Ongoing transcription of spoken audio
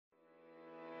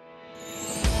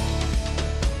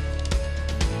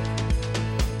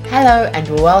Hello and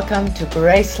welcome to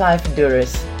GraceLife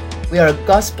Durrës. We are a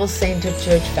gospel-centered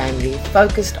church family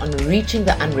focused on reaching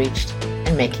the unreached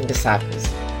and making disciples.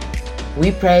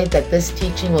 We pray that this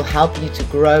teaching will help you to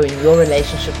grow in your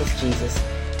relationship with Jesus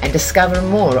and discover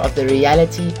more of the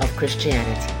reality of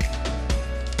Christianity.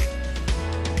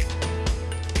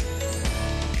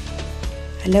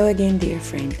 Hello again, dear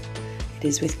friend. It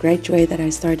is with great joy that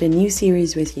I start a new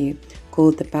series with you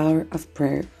called The Power of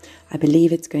Prayer. I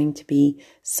believe it's going to be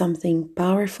something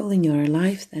powerful in your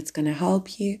life that's going to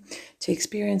help you to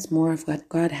experience more of what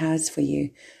God has for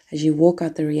you as you walk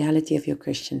out the reality of your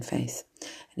Christian faith.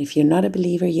 And if you're not a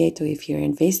believer yet, or if you're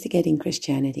investigating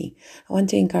Christianity, I want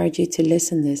to encourage you to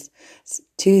listen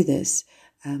to this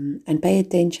and pay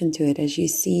attention to it as you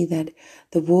see that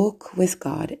the walk with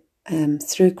God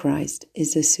through Christ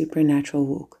is a supernatural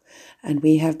walk. And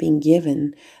we have been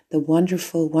given the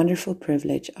wonderful, wonderful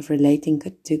privilege of relating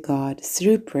to God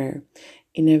through prayer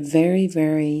in a very,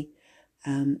 very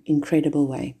incredible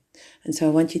way. And so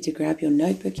I want you to grab your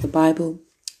notebook, your Bible,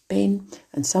 pen,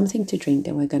 and something to drink,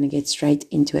 and we're going to get straight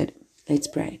into it. Let's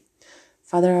pray.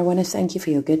 Father, I want to thank you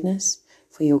for your goodness,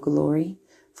 for your glory,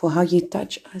 for how you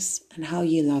touch us and how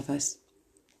you love us.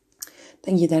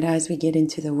 Thank you that as we get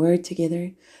into the Word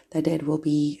together, that it will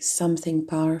be something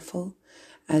powerful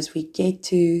as we get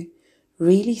to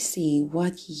really see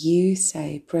what you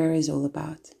say prayer is all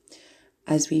about.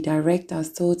 As we direct our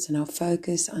thoughts and our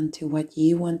focus onto what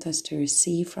you want us to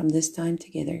receive from this time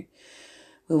together,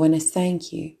 we want to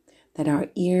thank you that our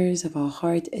ears of our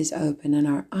heart is open and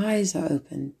our eyes are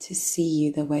open to see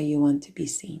you the way you want to be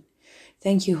seen.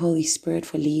 Thank you, Holy Spirit,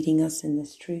 for leading us in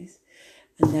this truth,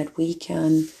 and that we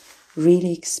can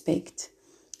really expect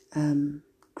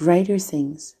greater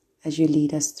things as you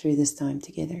lead us through this time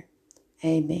together.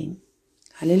 Amen.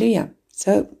 Hallelujah.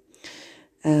 So,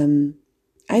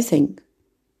 I think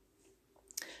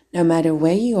no matter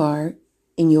where you are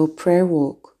in your prayer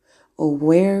walk or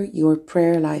where your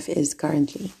prayer life is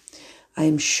currently, I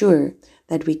am sure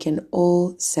that we can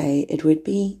all say it would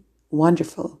be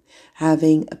wonderful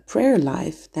having a prayer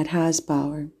life that has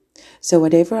power. So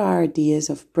whatever our ideas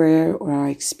of prayer or our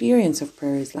experience of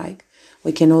prayer is like,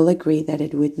 we can all agree that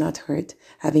it would not hurt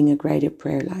having a greater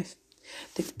prayer life.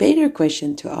 The better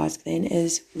question to ask then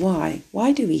is why?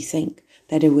 Why do we think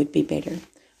that it would be better?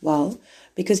 Well,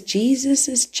 because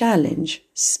Jesus' challenge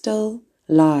still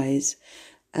lies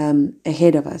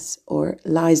ahead of us, or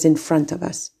lies in front of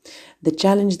us. The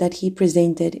challenge that he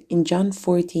presented in John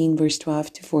 14, verse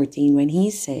 12 to 14, when he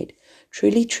said,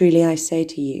 "Truly, truly, I say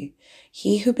to you,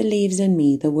 he who believes in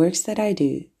me, the works that I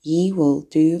do, ye will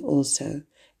do also.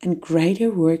 And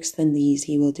greater works than these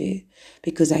he will do,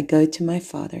 because I go to my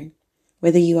Father.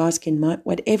 Whatever you ask in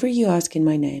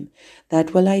my name,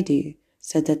 that will I do,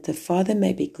 so that the Father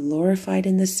may be glorified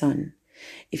in the Son.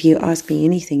 If you ask me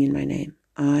anything in my name,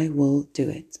 I will do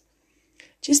it."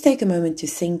 Just take a moment to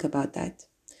think about that.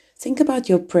 Think about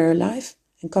your prayer life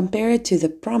and compare it to the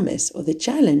promise or the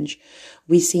challenge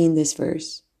we see in this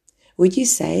verse. Would you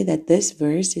say that this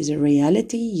verse is a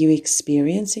reality you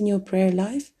experience in your prayer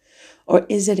life? Or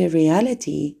is it a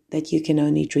reality that you can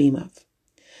only dream of?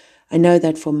 I know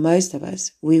that for most of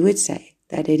us, we would say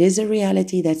that it is a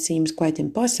reality that seems quite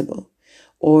impossible,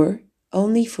 or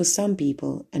only for some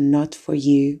people and not for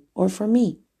you or for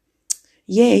me.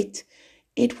 Yet,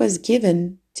 it was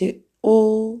given to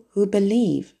all who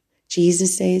believe.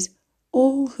 Jesus says,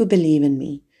 all who believe in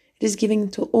me. It is given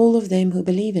to all of them who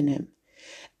believe in him.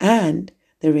 And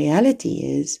the reality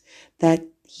is that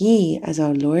he, as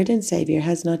our Lord and Savior,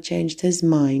 has not changed his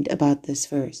mind about this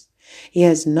verse. He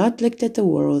has not looked at the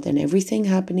world and everything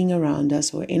happening around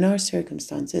us or in our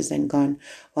circumstances and gone,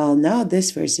 well, now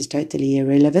this verse is totally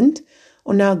irrelevant,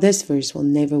 or now this verse will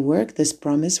never work, this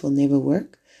promise will never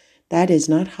work. That is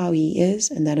not how he is,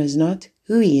 and that is not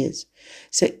who he is.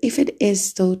 So if it is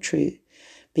still true,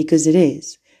 because it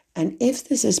is, and if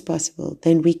this is possible,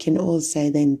 then we can all say,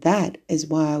 then that is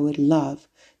why I would love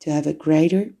to have a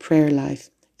greater prayer life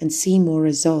and see more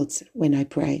results when I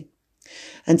pray.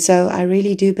 And so I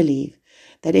really do believe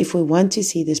that if we want to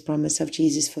see this promise of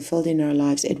Jesus fulfilled in our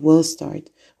lives, it will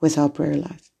start with our prayer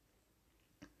life.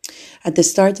 At the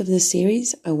start of this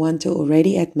series, I want to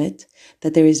already admit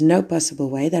that there is no possible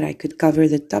way that I could cover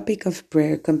the topic of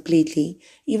prayer completely,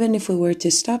 even if we were to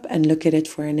stop and look at it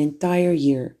for an entire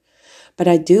year. But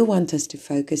I do want us to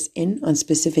focus in on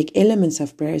specific elements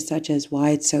of prayer, such as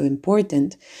why it's so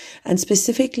important, and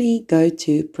specifically go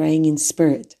to praying in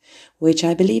spirit, which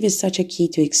I believe is such a key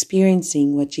to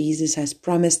experiencing what Jesus has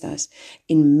promised us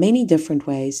in many different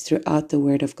ways throughout the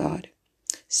Word of God.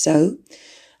 So,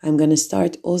 I'm going to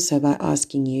start also by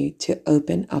asking you to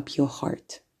open up your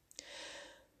heart.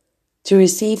 To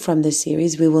receive from this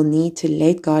series, we will need to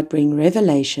let God bring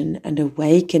revelation and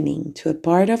awakening to a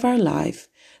part of our life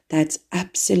that's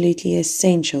absolutely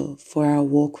essential for our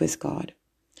walk with God.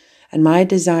 And my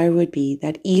desire would be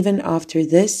that even after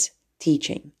this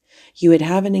teaching, you would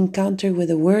have an encounter with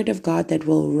the Word of God that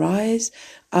will rise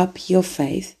up your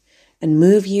faith and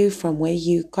move you from where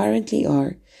you currently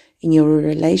are in your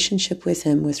relationship with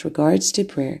Him with regards to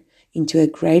prayer into a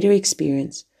greater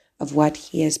experience of what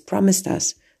He has promised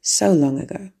us so long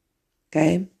ago.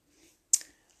 Okay?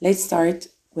 Let's start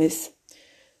with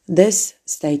this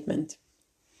statement.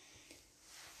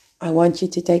 I want you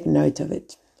to take note of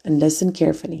it and listen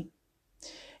carefully.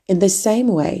 In the same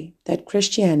way that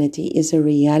Christianity is a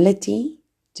reality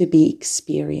to be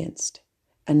experienced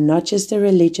and not just a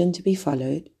religion to be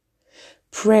followed,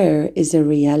 prayer is a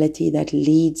reality that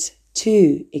leads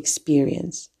to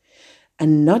experience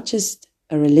and not just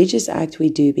a religious act we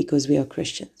do because we are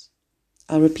Christians.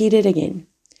 I'll repeat it again.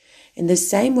 In the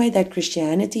same way that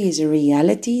Christianity is a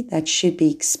reality that should be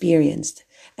experienced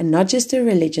and not just a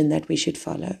religion that we should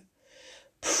follow,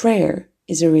 prayer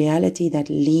is a reality that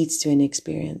leads to an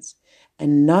experience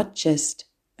and not just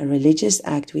a religious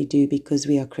act we do because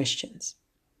we are Christians.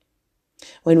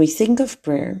 When we think of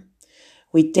prayer,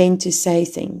 we tend to say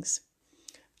things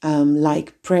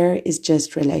like prayer is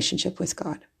just relationship with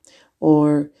God,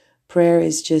 or prayer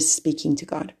is just speaking to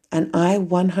God. And I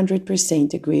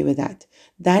 100% agree with that.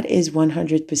 That is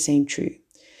 100% true.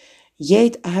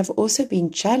 Yet I have also been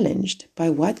challenged by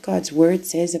what God's word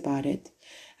says about it,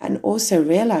 and also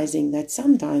realizing that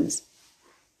sometimes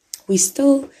we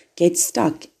still get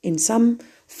stuck in some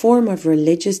form of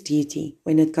religious duty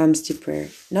when it comes to prayer,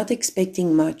 not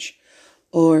expecting much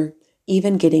or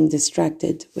even getting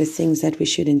distracted with things that we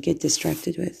shouldn't get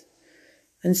distracted with.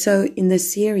 And so in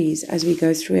this series, as we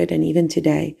go through it, and even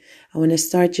today, I want to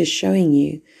start just showing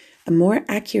you a more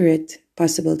accurate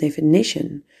possible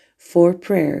definition for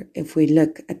prayer if we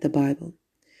look at the Bible.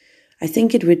 I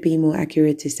think it would be more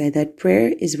accurate to say that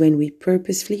prayer is when we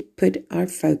purposefully put our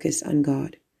focus on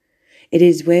God. It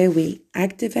is where we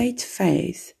activate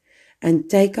faith and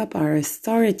take up our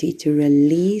authority to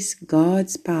release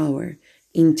God's power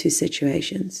into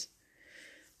situations.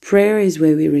 Prayer is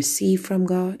where we receive from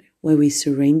God, where we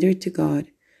surrender to God,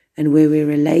 and where we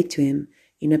relate to Him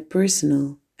in a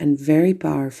personal and very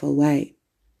powerful way.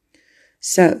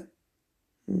 So,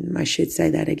 I should say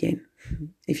that again,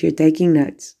 if you're taking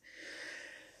notes.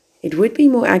 It would be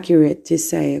more accurate to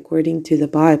say, according to the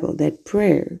Bible, that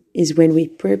prayer is when we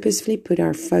purposefully put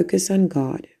our focus on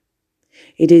God.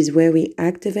 It is where we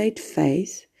activate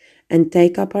faith and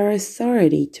take up our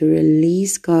authority to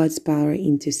release God's power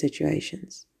into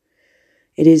situations.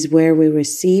 It is where we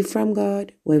receive from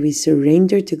God, where we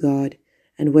surrender to God,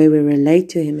 and where we relate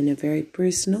to Him in a very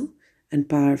personal and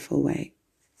powerful way.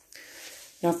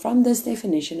 Now, from this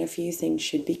definition, a few things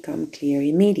should become clear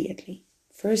immediately.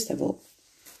 First of all,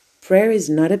 prayer is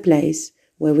not a place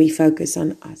where we focus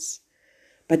on us,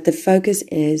 but the focus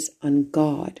is on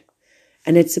God,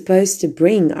 and it's supposed to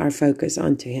bring our focus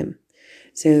onto Him.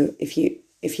 So if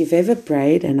you've ever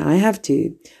prayed, and I have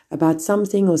too, about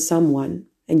something or someone,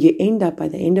 and you end up by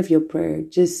the end of your prayer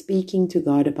just speaking to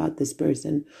God about this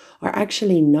person, or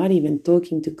actually not even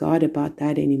talking to God about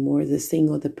that anymore, the thing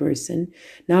or the person.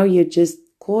 Now you're just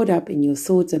caught up in your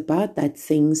thoughts about that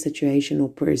thing, situation, or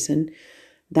person.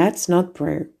 That's not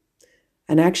prayer.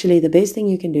 And actually the best thing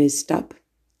you can do is stop,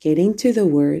 get into the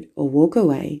Word, or walk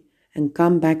away and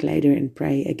come back later and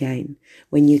pray again,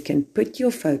 when you can put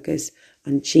your focus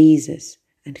on Jesus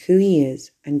and who He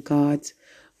is and God's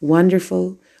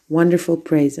wonderful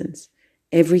presence.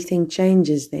 Everything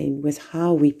changes then with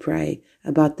how we pray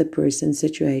about the person,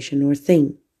 situation, or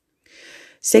thing.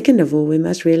 Second of all, we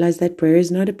must realize that prayer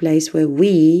is not a place where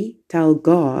we tell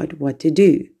God what to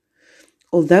do.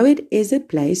 Although it is a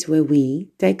place where we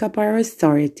take up our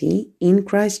authority in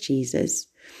Christ Jesus,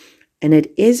 and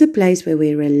it is a place where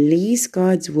we release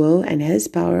God's will and His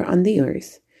power on the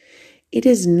earth, it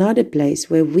is not a place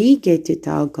where we get to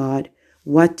tell God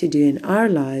what to do in our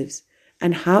lives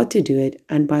and how to do it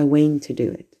and by when to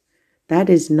do it. That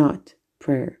is not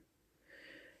prayer.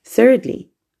 Thirdly,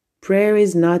 prayer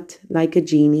is not like a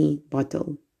genie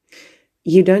bottle.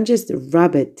 You don't just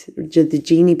rub it, the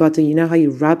genie bottle, you know how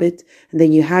you rub it and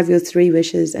then you have your 3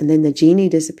 wishes and then the genie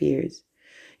disappears.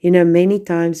 You know, many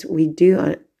times we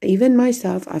do even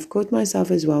myself, I've caught myself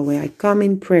as well, where I come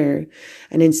in prayer,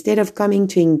 and instead of coming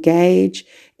to engage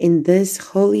in this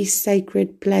holy,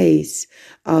 sacred place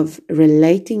of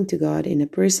relating to God in a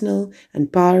personal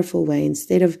and powerful way,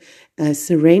 instead of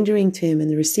surrendering to Him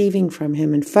and receiving from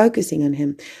Him and focusing on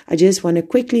Him, I just want to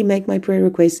quickly make my prayer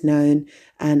request known,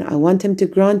 and I want Him to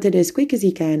grant it as quick as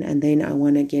He can, and then I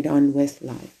want to get on with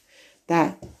life.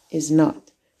 That is not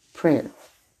prayer,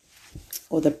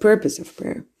 or the purpose of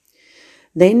prayer.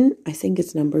 Then I think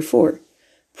it's number 4.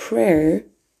 Prayer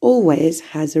always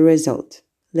has a result.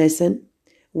 Listen,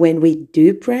 when we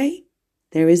do pray,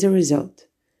 there is a result.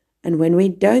 And when we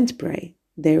don't pray,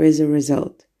 there is a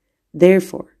result.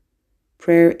 Therefore,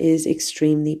 prayer is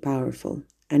extremely powerful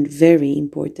and very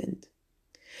important.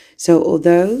 So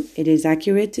although it is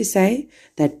accurate to say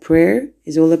that prayer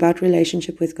is all about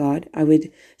relationship with God, I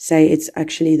would say it's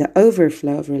actually the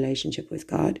overflow of relationship with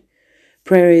God.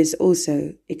 Prayer is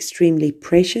also extremely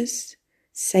precious,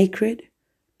 sacred,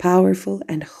 powerful,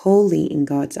 and holy in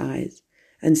God's eyes,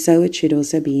 and so it should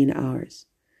also be in ours.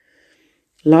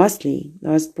 Lastly,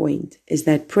 last point, is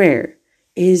that prayer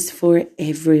is for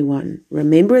everyone.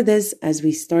 Remember this as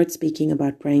we start speaking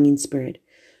about praying in spirit.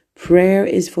 Prayer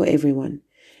is for everyone.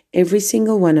 Every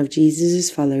single one of Jesus'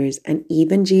 followers, and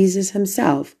even Jesus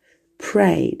himself,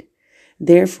 prayed.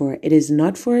 Therefore, it is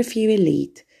not for a few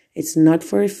elite. It's not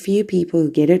for a few people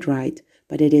who get it right,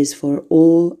 but it is for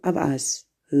all of us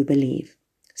who believe.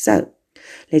 So,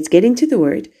 let's get into the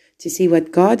Word to see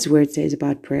what God's Word says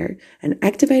about prayer and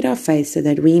activate our faith so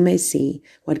that we may see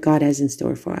what God has in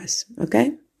store for us.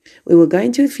 Okay? We will go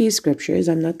into a few scriptures.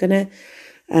 I'm not going to,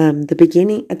 at the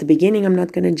beginning, I'm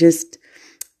not going to just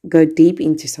go deep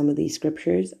into some of these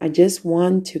scriptures. I just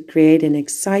want to create an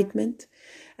excitement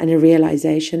and a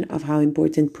realization of how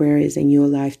important prayer is in your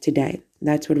life today.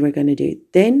 That's what we're going to do.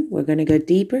 Then we're going to go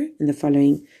deeper in the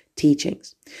following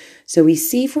teachings. So we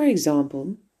see, for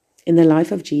example, in the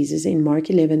life of Jesus in Mark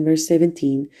 11, verse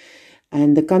 17,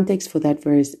 and the context for that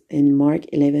verse in Mark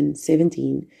 11,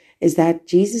 17, is that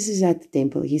Jesus is at the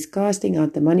temple. He's casting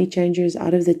out the money changers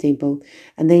out of the temple.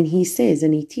 And then he says,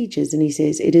 and he teaches, and he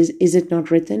says, is it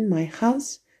not written, my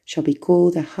house shall be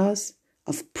called a house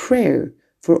of prayer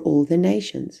for all the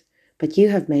nations, but you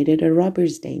have made it a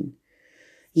robber's den.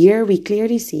 Here we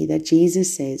clearly see that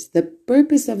Jesus says the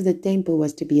purpose of the temple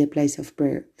was to be a place of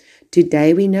prayer.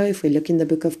 Today we know, if we look in the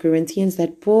book of Corinthians,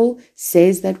 that Paul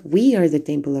says that we are the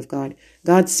temple of God.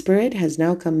 God's Spirit has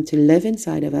now come to live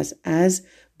inside of us as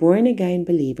born-again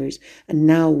believers, and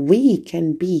now we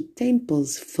can be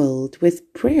temples filled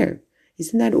with prayer.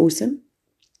 Isn't that awesome?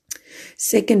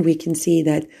 Second, we can see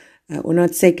that or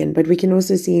not second, but we can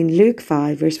also see in Luke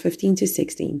 5, verse 15 to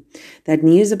 16, that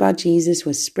news about Jesus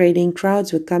was spreading.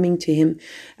 Crowds were coming to him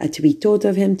to be taught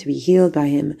of him, to be healed by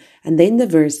him. And then the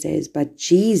verse says, but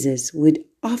Jesus would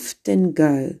often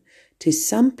go to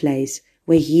some place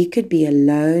where he could be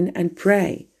alone and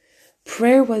pray.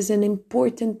 Prayer was an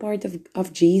important part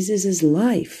of Jesus'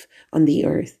 life on the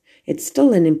earth. It's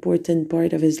still an important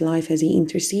part of his life as he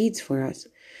intercedes for us.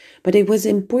 But it was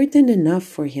important enough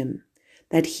for him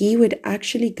that he would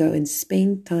actually go and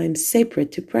spend time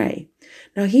separate to pray.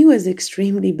 Now, he was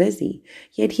extremely busy,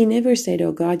 yet he never said,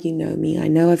 oh God, you know me. I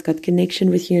know I've got connection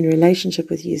with you and relationship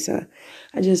with you, so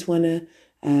I just want to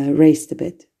rest a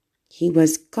bit. He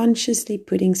was consciously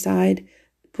putting aside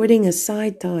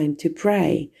time to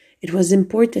pray. It was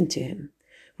important to him.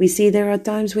 We see there are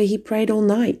times where he prayed all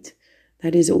night.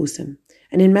 That is awesome.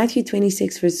 And in Matthew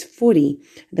 26, verse 40,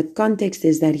 the context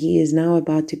is that he is now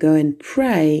about to go and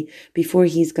pray before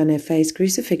he's going to face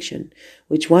crucifixion,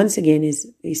 which once again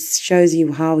shows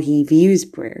you how he views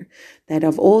prayer, that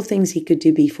of all things he could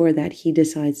do before that, he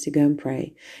decides to go and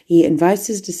pray. He invites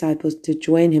his disciples to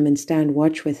join him and stand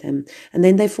watch with him, and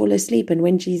then they fall asleep. And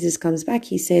when Jesus comes back,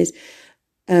 he says,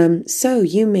 so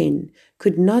you men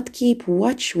could not keep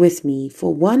watch with me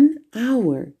for 1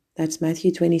 hour. That's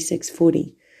Matthew 26,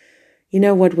 40. You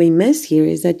know, what we miss here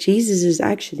is that Jesus is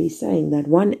actually saying that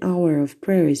 1 hour of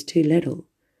prayer is too little.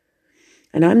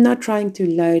 And I'm not trying to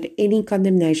load any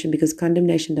condemnation, because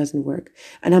condemnation doesn't work.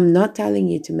 And I'm not telling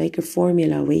you to make a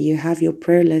formula where you have your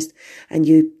prayer list and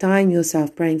you time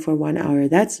yourself praying for 1 hour.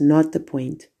 That's not the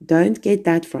point. Don't get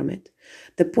that from it.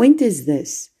 The point is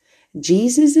this.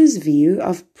 Jesus' view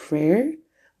of prayer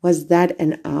was that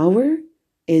an hour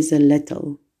is a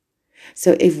little.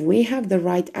 So if we have the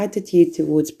right attitude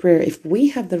towards prayer, if we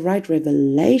have the right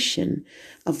revelation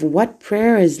of what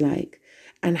prayer is like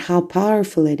and how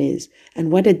powerful it is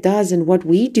and what it does and what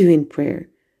we do in prayer,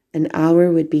 an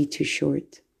hour would be too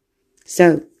short.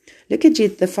 So look at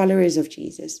the followers of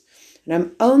Jesus. And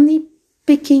I'm only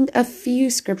picking a few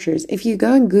scriptures. If you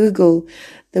go and Google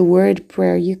the word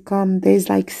prayer, there's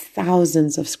like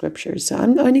thousands of scriptures. So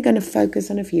I'm only going to focus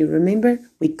on a few. Remember,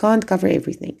 we can't cover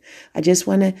everything. I just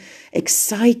want to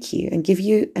excite you and give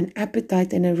you an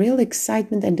appetite and a real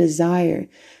excitement and desire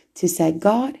to say,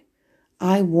 God,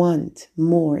 I want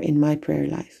more in my prayer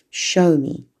life. Show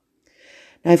me.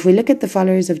 Now, if we look at the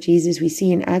followers of Jesus, we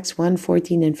see in Acts 1,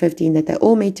 14 and 15 that they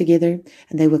all made together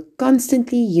and they were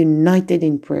constantly united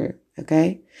in prayer.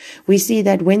 Okay, we see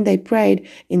that when they prayed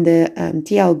in the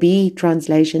TLB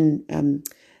translation,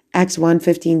 Acts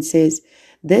 1:15 says,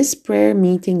 this prayer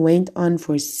meeting went on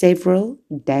for several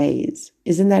days.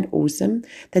 Isn't that awesome?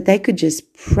 That they could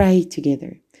just pray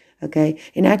together. Okay,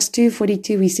 in Acts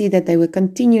 2:42, we see that they were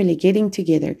continually getting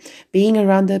together, being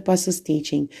around the apostles'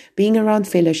 teaching, being around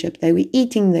fellowship. They were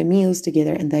eating their meals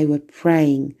together and they were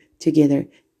praying together.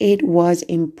 It was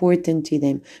important to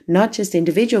them, not just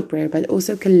individual prayer, but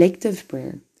also collective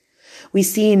prayer. We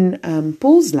see in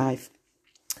Paul's life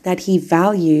that he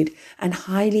valued and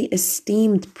highly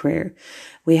esteemed prayer.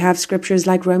 We have scriptures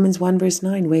like Romans 1 verse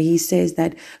 9, where he says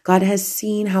that God has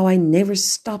seen how I never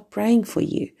stop praying for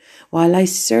you while I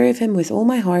serve him with all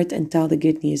my heart and tell the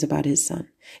good news about his son.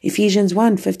 Ephesians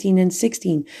 1, 15 and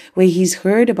 16, where he's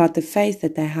heard about the faith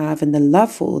that they have and the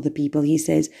love for all the people. He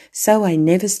says, so I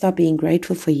never stop being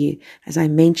grateful for you as I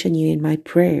mention you in my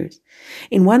prayers.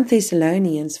 In 1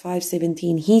 Thessalonians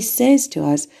 5:17, he says to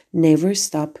us, never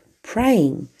stop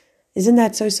praying. Isn't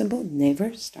that so simple?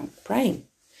 Never stop praying.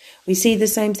 We see the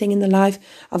same thing in the life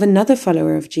of another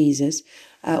follower of Jesus,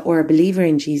 or a believer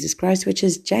in Jesus Christ, which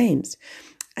is James.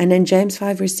 And in James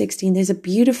 5 verse 16, there's a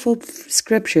beautiful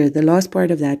scripture, the last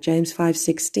part of that, James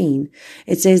 5:16.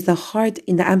 It says the heart,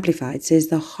 in the Amplified, it says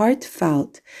the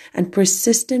heartfelt and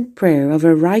persistent prayer of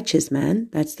a righteous man,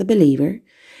 that's the believer,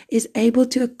 is able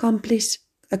to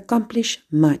accomplish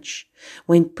much.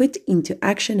 When put into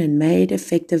action and made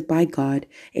effective by God,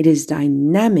 it is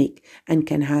dynamic and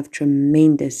can have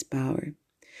tremendous power.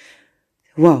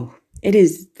 Wow. It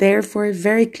is therefore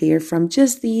very clear from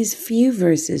just these few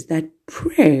verses that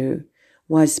prayer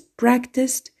was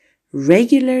practiced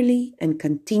regularly and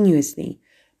continuously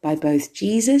by both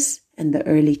Jesus and the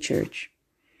early church.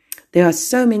 There are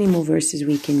so many more verses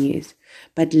we can use,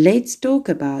 but let's talk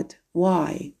about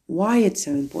why it's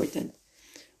so important.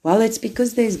 Well, it's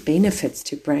because there's benefits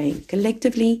to praying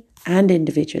collectively and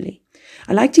individually.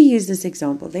 I like to use this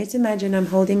example. Let's imagine I'm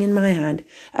holding in my hand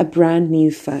a brand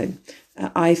new phone, an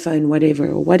iPhone,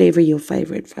 whatever your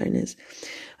favorite phone is.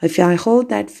 If I hold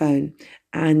that phone,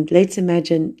 and let's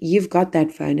imagine you've got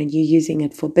that phone and you're using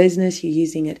it for business, you're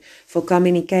using it for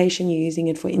communication, you're using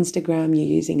it for Instagram, you're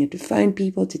using it to phone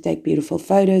people, to take beautiful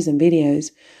photos and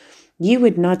videos, you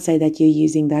would not say that you're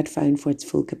using that phone for its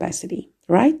full capacity,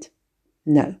 right?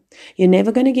 No, you're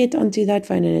never going to get onto that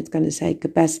phone and it's going to say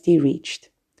capacity reached.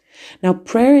 Now,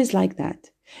 prayer is like that.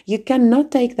 You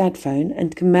cannot take that phone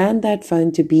and command that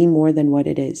phone to be more than what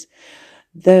it is.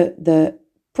 The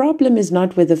problem is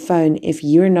not with the phone if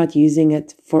you're not using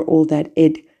it for all that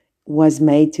it was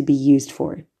made to be used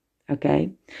for.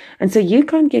 Okay? And so you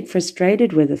can't get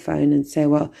frustrated with the phone and say,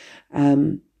 well,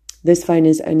 this phone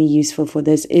is only useful for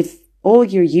this. If all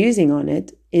you're using on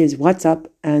it is WhatsApp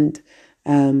and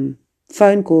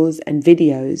phone calls and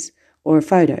videos or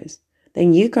photos,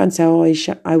 then you can't say, oh,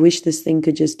 I wish this thing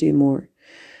could just do more.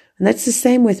 And that's the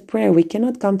same with prayer. We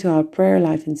cannot come to our prayer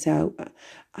life and say,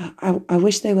 I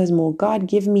wish there was more. God,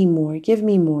 give me more. Give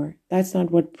me more. That's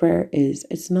not what prayer is.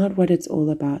 It's not what it's all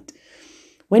about.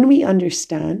 When we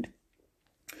understand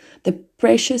the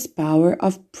precious power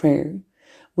of prayer,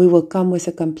 we will come with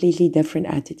a completely different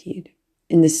attitude.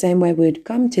 In the same way, we would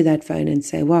come to that phone and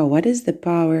say, wow, what is the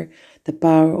power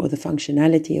or the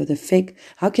functionality or the fig?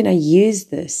 How can I use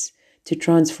this to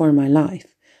transform my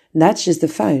life? And that's just the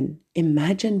phone.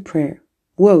 Imagine prayer.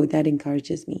 Whoa, that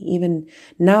encourages me. Even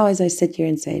now, as I sit here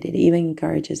and say it even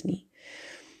encourages me.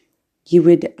 You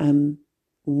would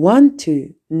want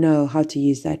to know how to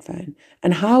use that phone.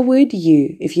 And how would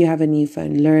you, if you have a new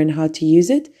phone, learn how to use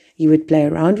it? You would play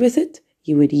around with it.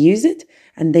 You would use it.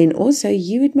 And then also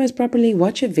you would most probably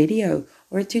watch a video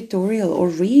or a tutorial or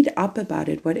read up about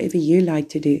it, whatever you like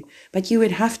to do. But you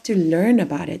would have to learn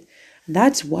about it.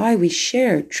 That's why we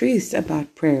share truths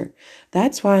about prayer.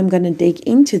 That's why I'm going to dig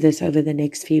into this over the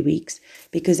next few weeks.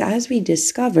 Because as we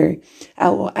discover,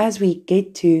 or as we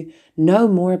get to know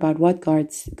more about what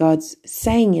God's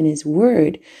saying in His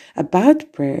Word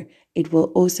about prayer, it will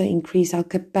also increase our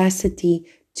capacity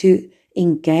to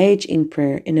engage in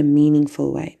prayer in a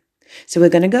meaningful way. So we're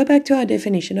going to go back to our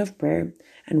definition of prayer.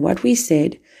 And what we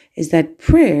said is that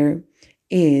prayer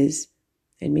is,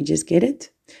 let me just get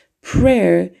it.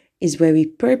 Prayer is where we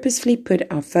purposefully put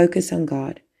our focus on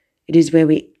God. It is where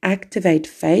we activate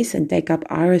faith and take up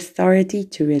our authority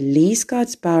to release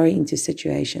God's power into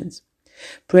situations.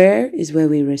 Prayer is where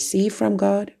we receive from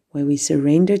God, where we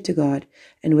surrender to God,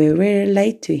 and where we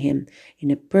relate to Him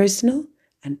in a personal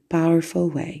and powerful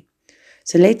way.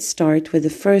 So let's start with the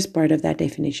first part of that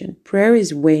definition. Prayer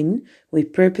is when we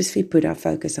purposefully put our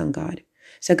focus on God.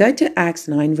 So go to Acts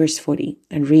 9 verse 40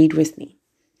 and read with me.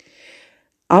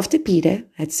 After Peter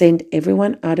had sent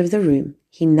everyone out of the room,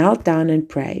 he knelt down and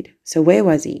prayed. So where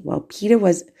was he? Well, Peter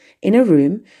was in a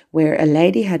room where a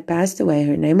lady had passed away.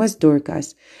 Her name was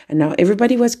Durrës. And now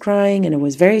everybody was crying and it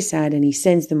was very sad, and he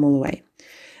sends them all away.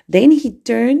 Then he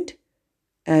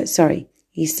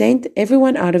sent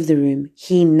everyone out of the room.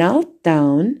 He knelt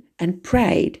down and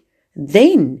prayed.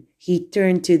 Then he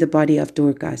turned to the body of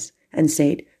Dorcas and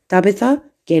said, Tabitha,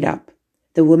 get up.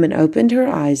 The woman opened her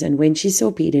eyes, and when she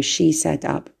saw Peter, she sat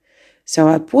up. So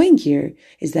our point here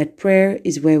is that prayer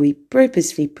is where we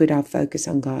purposefully put our focus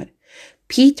on God.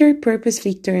 Peter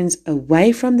purposefully turns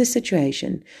away from the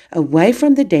situation, away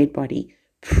from the dead body,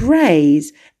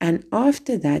 prays, and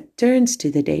after that turns to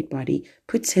the dead body,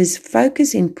 puts his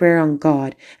focus in prayer on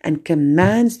God, and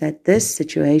commands that this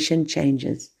situation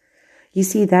changes. You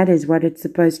see, that is what it's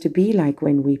supposed to be like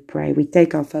when we pray. We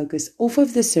take our focus off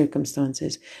of the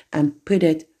circumstances and put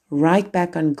it right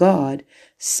back on God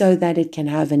so that it can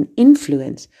have an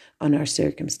influence on our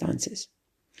circumstances.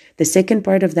 The second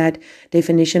part of that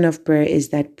definition of prayer is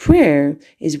that prayer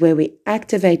is where we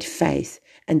activate faith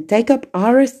and take up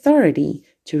our authority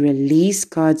to release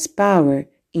God's power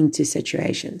into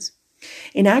situations.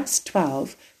 In Acts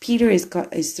 12, Peter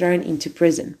is thrown into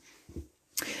prison.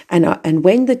 And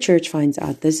when the church finds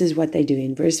out, this is what they do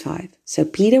in verse 5. So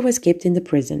Peter was kept in the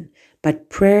prison, but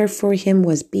prayer for him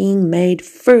was being made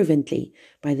fervently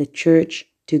by the church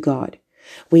to God.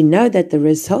 We know that the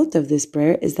result of this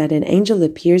prayer is that an angel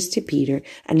appears to Peter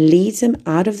and leads him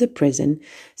out of the prison,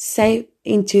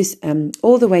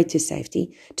 all the way to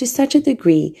safety, to such a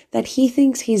degree that he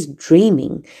thinks he's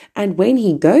dreaming. And when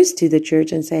he goes to the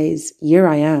church and says, "Here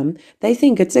I am," they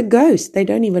think it's a ghost. They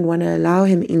don't even want to allow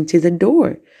him into the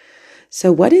door.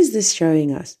 So what is this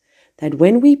showing us? That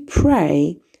when we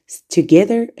pray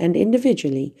together and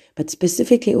individually, but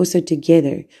specifically also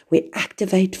together, we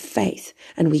activate faith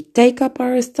and we take up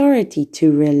our authority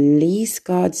to release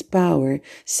God's power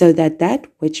so that that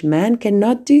which man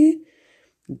cannot do,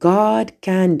 God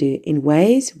can do in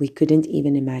ways we couldn't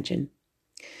even imagine.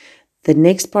 The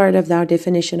next part of our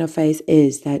definition of faith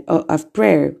of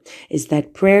prayer is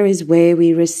that prayer is where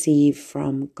we receive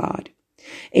from God.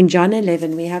 In John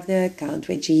 11, we have the account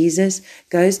where Jesus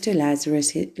goes to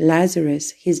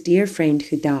Lazarus, his dear friend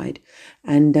who died.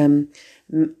 And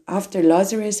after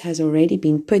Lazarus has already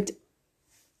been put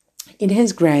in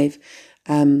his grave,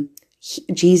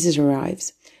 Jesus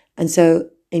arrives. And so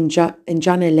in John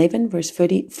 11, verse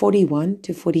 41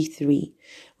 to 43,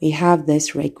 we have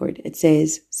this record. It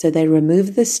says, "So they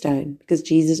removed the stone because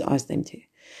Jesus asked them to.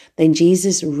 Then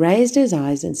Jesus raised his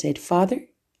eyes and said, 'Father,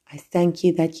 I thank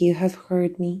you that you have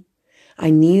heard me. I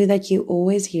knew that you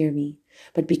always hear me,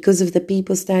 but because of the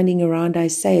people standing around, I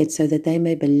say it so that they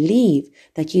may believe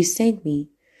that you sent me.'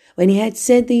 When he had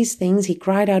said these things, he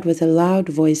cried out with a loud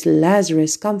voice,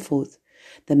 'Lazarus, come forth.'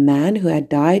 The man who had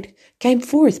died came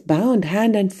forth, bound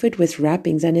hand and foot with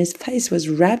wrappings, and his face was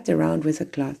wrapped around with a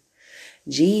cloth.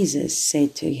 Jesus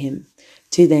said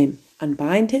to them,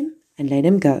 'Unbind him and let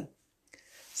him go.'"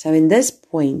 So in this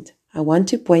point, I want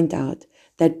to point out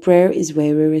that prayer is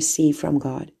where we receive from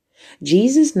God.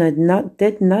 Jesus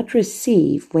did not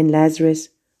receive when Lazarus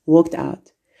walked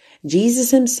out.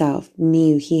 Jesus himself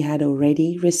knew he had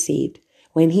already received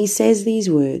when he says these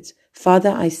words, "Father,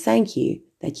 I thank you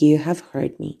that you have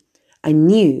heard me. I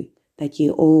knew that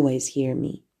you always hear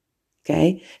me."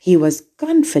 Okay? He was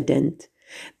confident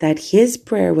that his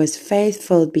prayer was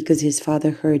faith-filled because his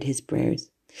Father heard his prayers.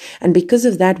 And because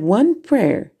of that one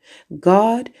prayer,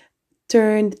 God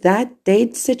turned that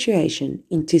dead situation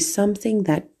into something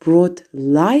that brought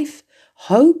life,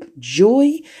 hope,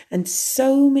 joy, and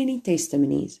so many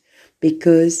testimonies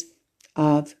because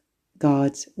of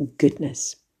God's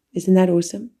goodness. Isn't that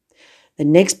awesome? The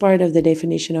next part of the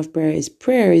definition of prayer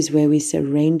is where we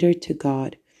surrender to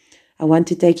God. I want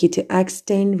to take you to Acts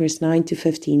 10, verse 9 to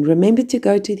 15. Remember to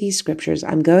go to these scriptures.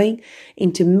 I'm going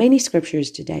into many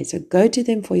scriptures today, so go to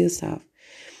them for yourself.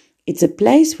 It's a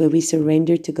place where we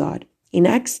surrender to God. In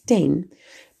Acts 10,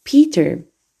 Peter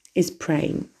is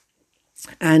praying.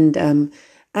 And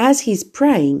as he's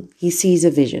praying, he sees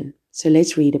a vision. So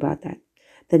let's read about that.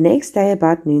 The next day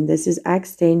about noon, this is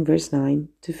Acts 10, verse 9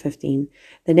 to 15.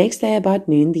 The next day about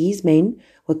noon, these men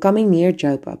were coming near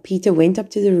Joppa. Peter went up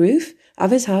to the roof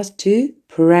of his house to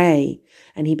pray,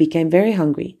 and he became very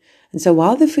hungry. And so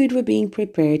while the food were being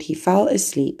prepared, he fell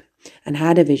asleep and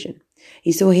had a vision.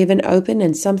 He saw heaven open,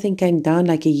 and something came down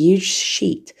like a huge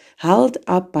sheet, held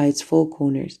up by its four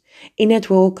corners. In it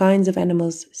were all kinds of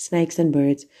animals, snakes and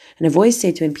birds. And a voice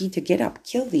said to him, Peter, get up,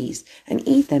 kill these, and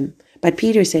eat them. But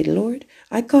Peter said, Lord,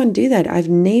 I can't do that. I've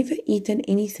never eaten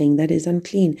anything that is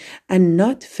unclean and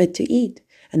not fit to eat.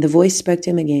 And the voice spoke to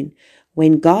him again.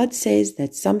 When God says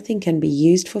that something can be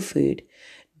used for food,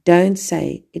 don't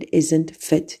say it isn't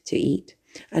fit to eat.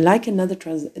 I like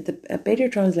a better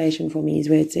translation for me is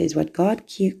where it says, what God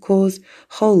calls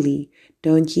holy,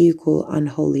 don't you call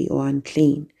unholy or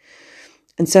unclean.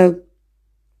 And so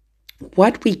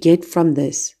what we get from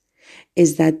this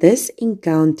is that this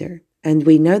encounter, and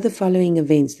we know the following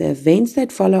events, the events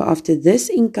that follow after this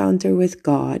encounter with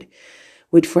God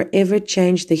would forever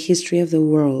change the history of the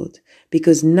world,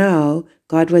 because now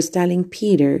God was telling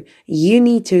Peter, you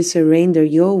need to surrender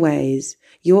your ways,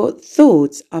 your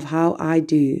thoughts of how I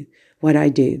do what I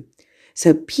do.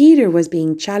 So Peter was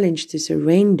being challenged to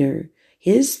surrender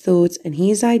his thoughts and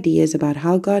his ideas about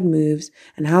how God moves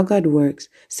and how God works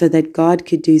so that God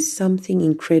could do something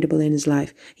incredible in his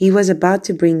life. He was about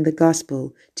to bring the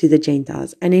gospel to the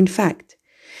Gentiles. And in fact,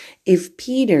 if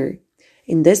Peter,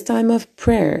 in this time of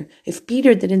prayer, if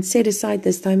Peter didn't set aside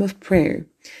this time of prayer,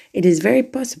 it is very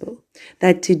possible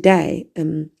that today,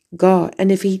 God,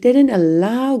 and if he didn't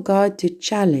allow God to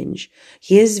challenge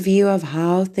his view of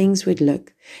how things would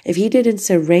look, if he didn't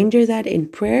surrender that in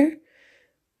prayer,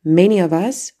 many of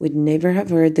us would never have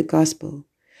heard the gospel,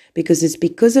 because it's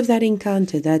because of that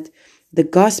encounter that the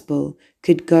gospel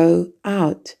could go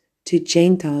out to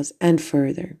Gentiles and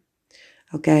further.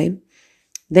 Okay?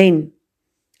 Then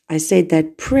I said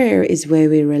that prayer is where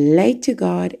we relate to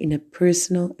God in a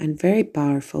personal and very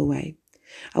powerful way.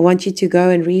 I want you to go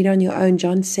and read on your own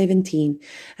John 17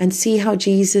 and see how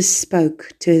Jesus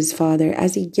spoke to his Father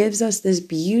as he gives us this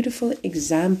beautiful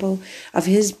example of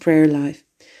his prayer life.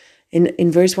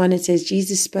 In verse 1 it says,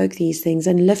 Jesus spoke these things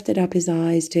and lifted up his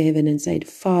eyes to heaven and said,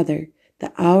 Father,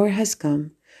 the hour has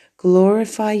come.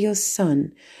 Glorify your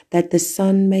Son, that the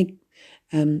Son may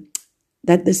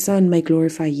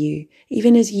glorify you,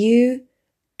 even as you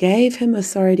gave him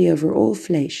authority over all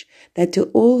flesh, that to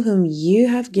all whom you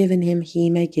have given him he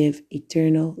may give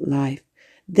eternal life.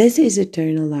 This is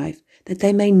eternal life, that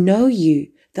they may know you,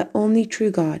 the only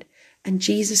true God, and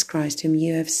Jesus Christ whom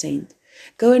you have sent.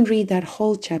 Go and read that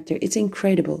whole chapter. It's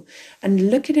incredible.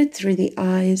 And look at it through the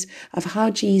eyes of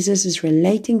how Jesus is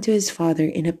relating to his Father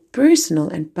in a personal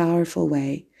and powerful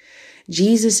way.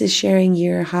 Jesus is sharing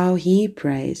here how he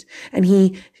prays, and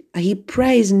he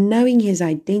prays knowing his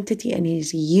identity and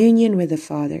his union with the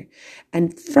Father.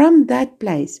 And from that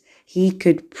place, he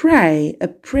could pray a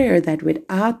prayer that would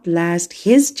outlast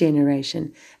his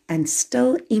generation and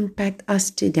still impact us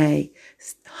today,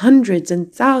 hundreds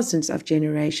and thousands of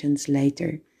generations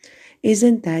later.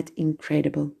 Isn't that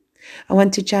incredible? I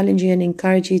want to challenge you and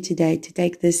encourage you today to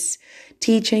take this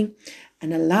teaching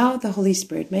and allow the Holy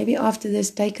Spirit, maybe after this,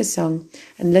 take a song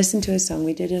and listen to a song.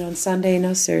 We did it on Sunday in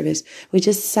our service. We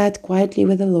just sat quietly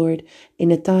with the Lord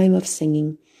in a time of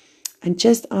singing and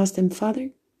just asked him,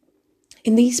 Father,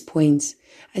 in these points,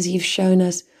 as you've shown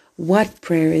us what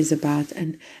prayer is about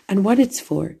and what it's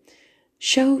for,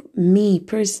 show me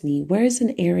personally, where is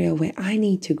an area where I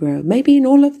need to grow? Maybe in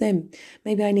all of them.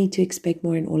 Maybe I need to expect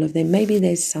more in all of them. Maybe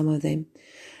there's some of them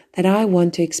that I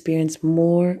want to experience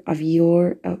more of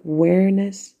your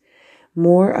awareness,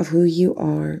 more of who you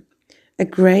are, a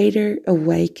greater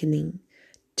awakening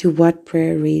to what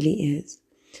prayer really is.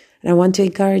 And I want to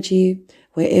encourage you,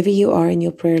 wherever you are in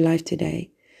your prayer life today,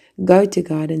 go to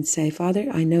God and say, Father,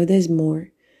 I know there's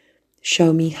more.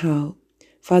 Show me how.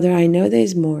 Father, I know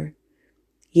there's more.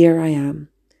 Here I am.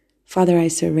 Father, I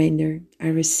surrender, I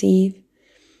receive,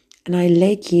 and I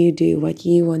let you do what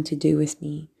you want to do with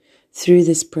me through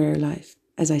this prayer life.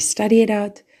 As I study it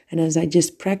out and as I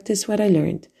just practice what I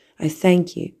learned, I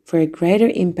thank you for a greater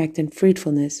impact and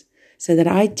fruitfulness so that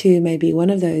I too may be one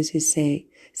of those who say,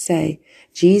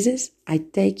 Jesus, I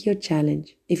take your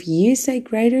challenge. If you say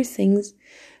greater things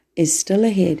is still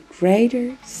ahead,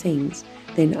 greater things,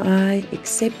 then I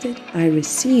accept it, I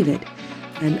receive it,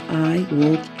 and I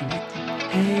walk in it.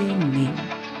 Amen.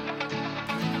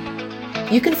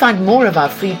 You can find more of our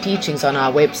free teachings on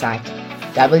our website,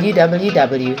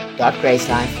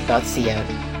 www.gracelife.co.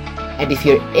 And if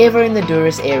you're ever in the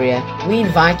Durrës area, we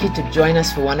invite you to join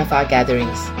us for one of our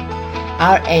gatherings.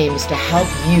 Our aim is to help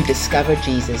you discover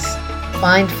Jesus,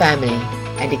 find family,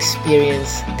 and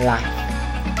experience life.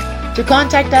 To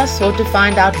contact us or to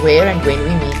find out where and when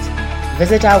we meet,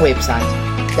 visit our website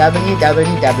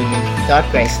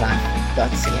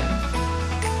www.gracelife.ca.